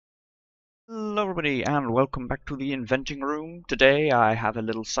Hello everybody and welcome back to the inventing room. Today I have a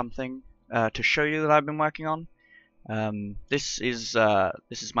little something to show you that I've been working on. This is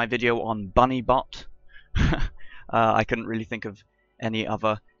my video on BunnyBot. I couldn't really think of any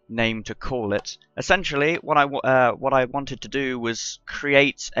other name to call it. Essentially, what I wanted to do was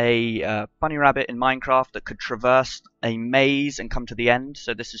create a bunny rabbit in Minecraft that could traverse a maze and come to the end.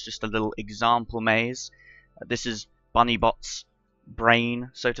 So this is just a little example maze. This is BunnyBot's brain,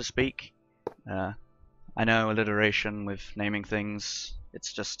 so to speak. I know alliteration with naming things,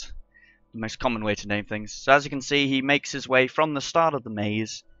 it's just the most common way to name things. So as you can see, he makes his way from the start of the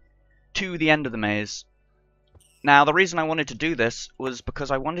maze to the end of the maze. Now the reason I wanted to do this was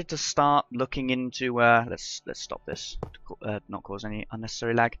because I wanted to start looking into, let's stop this to not cause any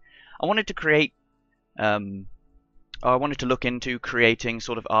unnecessary lag. I wanted to create, I wanted to look into creating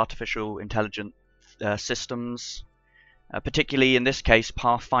sort of artificial intelligent systems, particularly in this case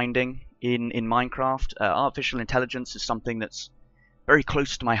pathfinding. In Minecraft, artificial intelligence is something that's very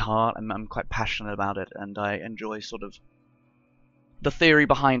close to my heart, and I'm quite passionate about it, and I enjoy sort of the theory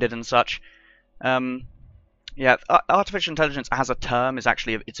behind it and such. Yeah, artificial intelligence as a term is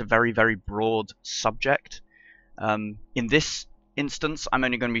actually it's a very, very broad subject. In this instance, I'm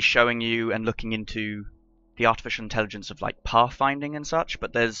only going to be showing you and looking into the artificial intelligence of like pathfinding and such,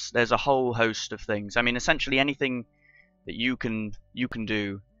 but there's a whole host of things. I mean, essentially anything that you can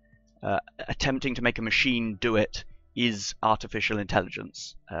do. Attempting to make a machine do it is artificial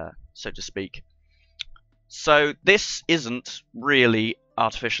intelligence, so to speak. So this isn't really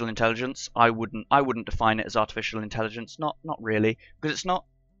artificial intelligence. I wouldn't define it as artificial intelligence. Not really, because it's not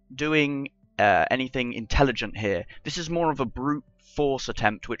doing anything intelligent here. This is more of a brute force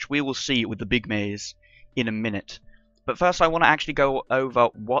attempt, which we will see with the big maze in a minute. But first I want to actually go over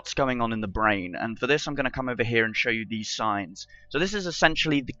what's going on in the brain, and for this I'm going to come over here and show you these signs. So this is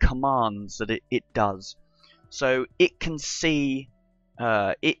essentially the commands that it does. So it can see,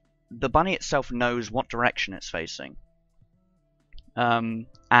 the bunny itself knows what direction it's facing. And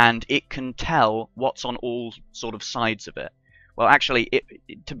it can tell what's on all sort of sides of it. Well actually,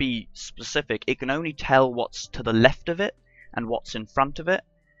 to be specific, it can only tell what's to the left of it and what's in front of it,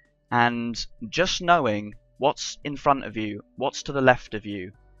 and just knowing what's in front of you, what's to the left of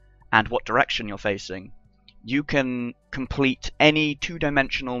you, and what direction you're facing, you can complete any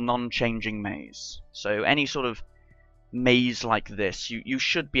two-dimensional non-changing maze. So any sort of maze like this, you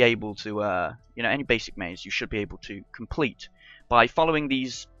should be able to, you know, any basic maze you should be able to complete by following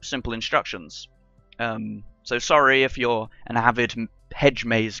these simple instructions. So sorry if you're an avid hedge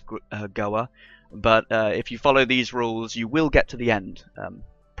maze goer, but if you follow these rules, you will get to the end.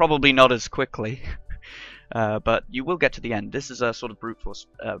 Probably not as quickly. But you will get to the end. This is a sort of brute force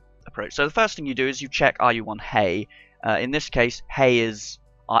approach. So the first thing you do is you check, are you on hay? In this case, hay is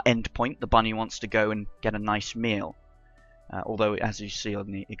our end point. The bunny wants to go and get a nice meal. Although, as you see on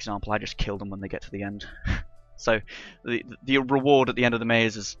the example, I just kill them when they get to the end. So the reward at the end of the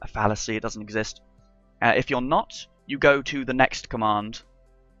maze is a fallacy. It doesn't exist. If you're not, you go to the next command.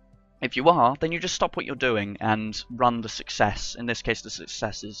 If you are, then you just stop what you're doing and run the success. In this case, the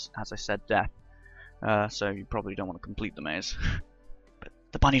success is, as I said, death. So you probably don't want to complete the maze. But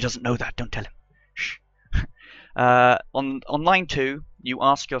the bunny doesn't know that, don't tell him. Shh. On line 2, you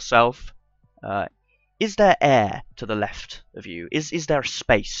ask yourself, is there air to the left of you? Is there a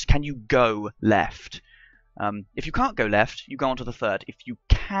space? Can you go left? If you can't go left, you go on to the third. If you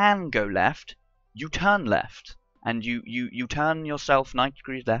can go left, you turn left. And you turn yourself 90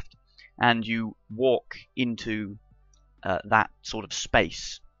 degrees left, and you walk into that sort of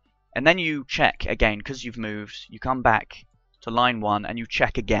space. And then you check again, because you've moved, you come back to line 1 and you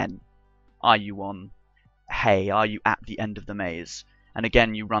check again. Are you on hay? Are you at the end of the maze? And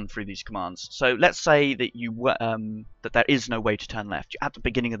again you run through these commands. So let's say that that there is no way to turn left. You're at the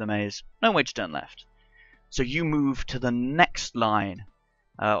beginning of the maze, no way to turn left. So you move to the next line,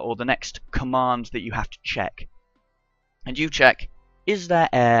 or the next command that you have to check. And you check, is there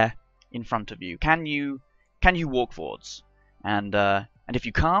air in front of you? Can you walk forwards? And if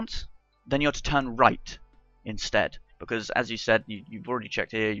you can't, then you have to turn right instead, because as you said, you've already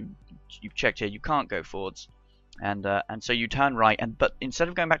checked here. You've checked here. You can't go forwards, and so you turn right. But instead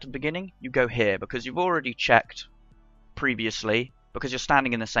of going back to the beginning, you go here because you've already checked previously. Because you're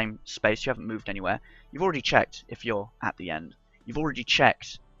standing in the same space, you haven't moved anywhere. You've already checked if you're at the end. You've already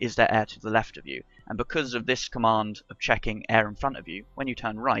checked, is there air to the left of you? And because of this command of checking air in front of you, when you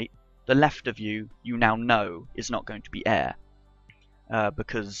turn right, the left of you now know is not going to be air.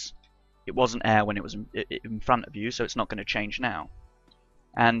 Because it wasn't air when it was in front of you, so it's not going to change now.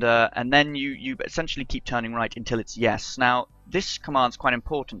 and then you essentially keep turning right until it's yes. Now this command's quite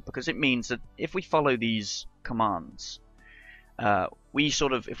important because it means that if we follow these commands, we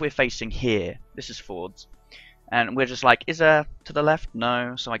sort of, if we're facing here, this is forwards, and we're just like, is there to the left?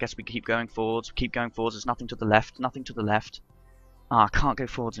 No, so I guess we keep going forwards, there's nothing to the left, nothing to the left. Ah, can't go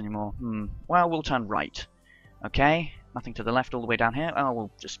forwards anymore. Well, we'll turn right. Okay, nothing to the left all the way down here. Oh,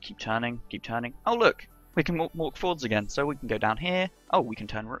 we'll just keep turning, keep turning. Oh look, we can walk forwards again, so we can go down here. Oh, we can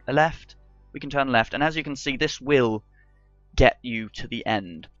turn left, we can turn left, and as you can see, this will get you to the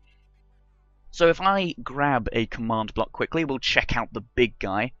end. So if I grab a command block quickly, we'll check out the big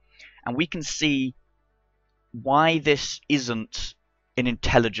guy, and we can see why this isn't an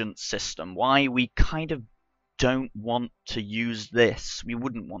intelligent system, why we kind of don't want to use this. We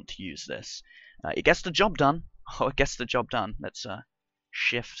wouldn't want to use this. It gets the job done. Oh, it gets the job done. Let's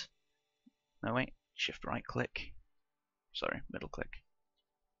shift. No, wait. Shift right click. Sorry, middle click.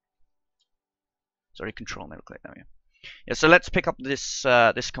 Sorry, control middle click. There we go. Yeah, so let's pick up this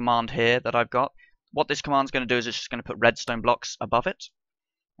this command here that I've got. What this command's going to do is it's just going to put redstone blocks above it.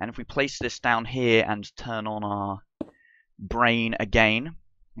 And if we place this down here and turn on our brain again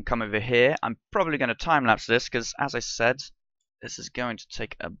and come over here, I'm probably going to time-lapse this because, as I said, this is going to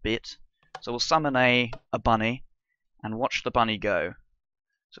take a bit. So we'll summon a bunny and watch the bunny go.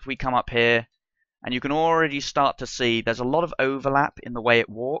 So if we come up here, and you can already start to see there's a lot of overlap in the way it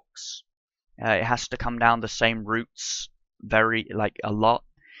walks. It has to come down the same routes a lot.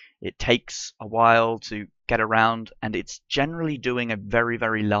 It takes a while to get around, and it's generally doing a very,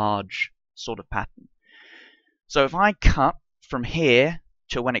 very large sort of pattern. So if I cut from here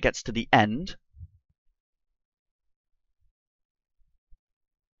to when it gets to the end,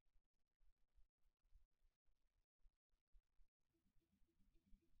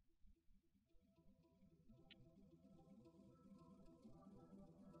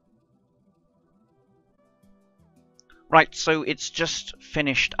 right, so it's just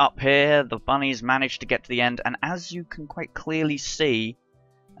finished up here. The bunny's managed to get to the end, and as you can quite clearly see,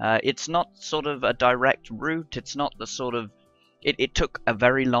 it's not sort of a direct route. It's not the sort of... It took a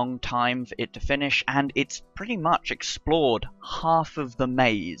very long time for it to finish, and it's pretty much explored half of the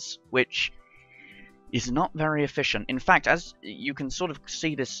maze, which is not very efficient. In fact, as you can sort of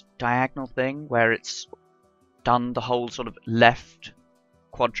see this diagonal thing where it's done the whole sort of left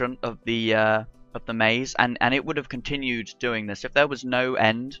quadrant of the maze, and it would have continued doing this. If there was no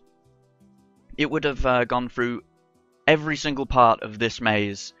end, it would have gone through every single part of this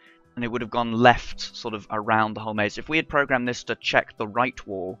maze, and it would have gone left sort of around the whole maze. If we had programmed this to check the right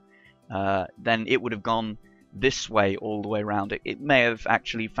wall, then it would have gone this way all the way around. It may have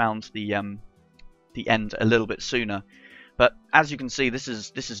actually found the end a little bit sooner, but as you can see, this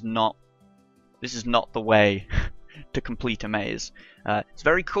is not the way to complete a maze. It's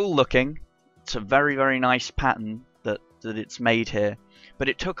very cool looking. It's a very, very nice pattern that it's made here, but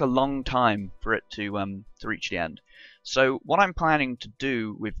it took a long time for it to reach the end. So what I'm planning to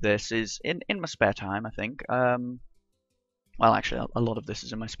do with this is, in my spare time, I think, well, actually a lot of this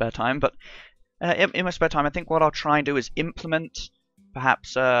is in my spare time, but in my spare time, I think what I'll try and do is implement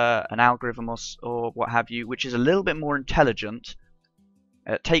perhaps an algorithm or what have you, which is a little bit more intelligent,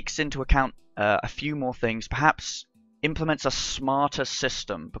 takes into account a few more things, perhaps implements a smarter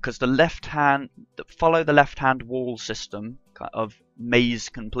system, because follow the left-hand wall system of maze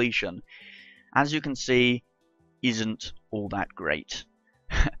completion, as you can see, isn't all that great.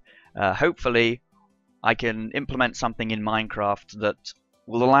 Hopefully I can implement something in Minecraft that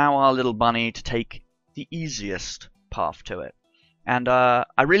will allow our little bunny to take the easiest path to it. And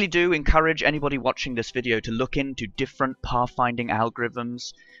I really do encourage anybody watching this video to look into different pathfinding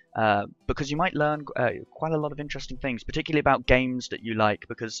algorithms, because you might learn quite a lot of interesting things, particularly about games that you like,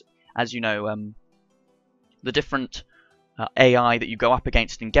 because as you know, the different AI that you go up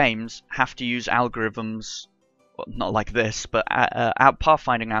against in games have to use algorithms, well, not like this, but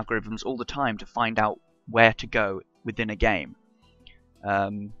pathfinding algorithms all the time to find out where to go within a game.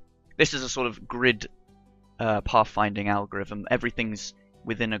 This is a sort of grid pathfinding algorithm. Everything's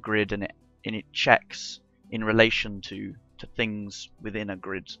within a grid, and it checks in relation to things within a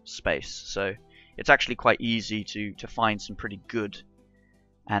grid space. So it's actually quite easy to find some pretty good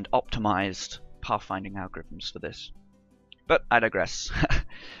and optimized pathfinding algorithms for this. But I digress.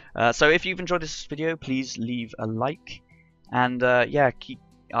 So if you've enjoyed this video, please leave a like, and yeah,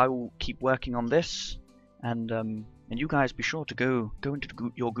 I will keep working on this, and you guys be sure to go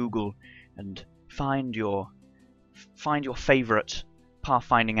into your Google and find your favorite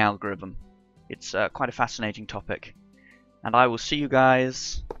pathfinding algorithm. It's quite a fascinating topic, and I will see you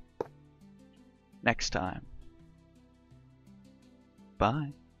guys next time.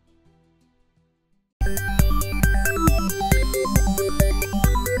 Goodbye.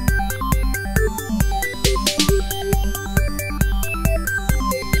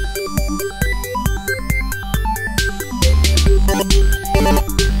 Thank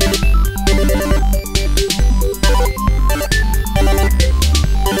you.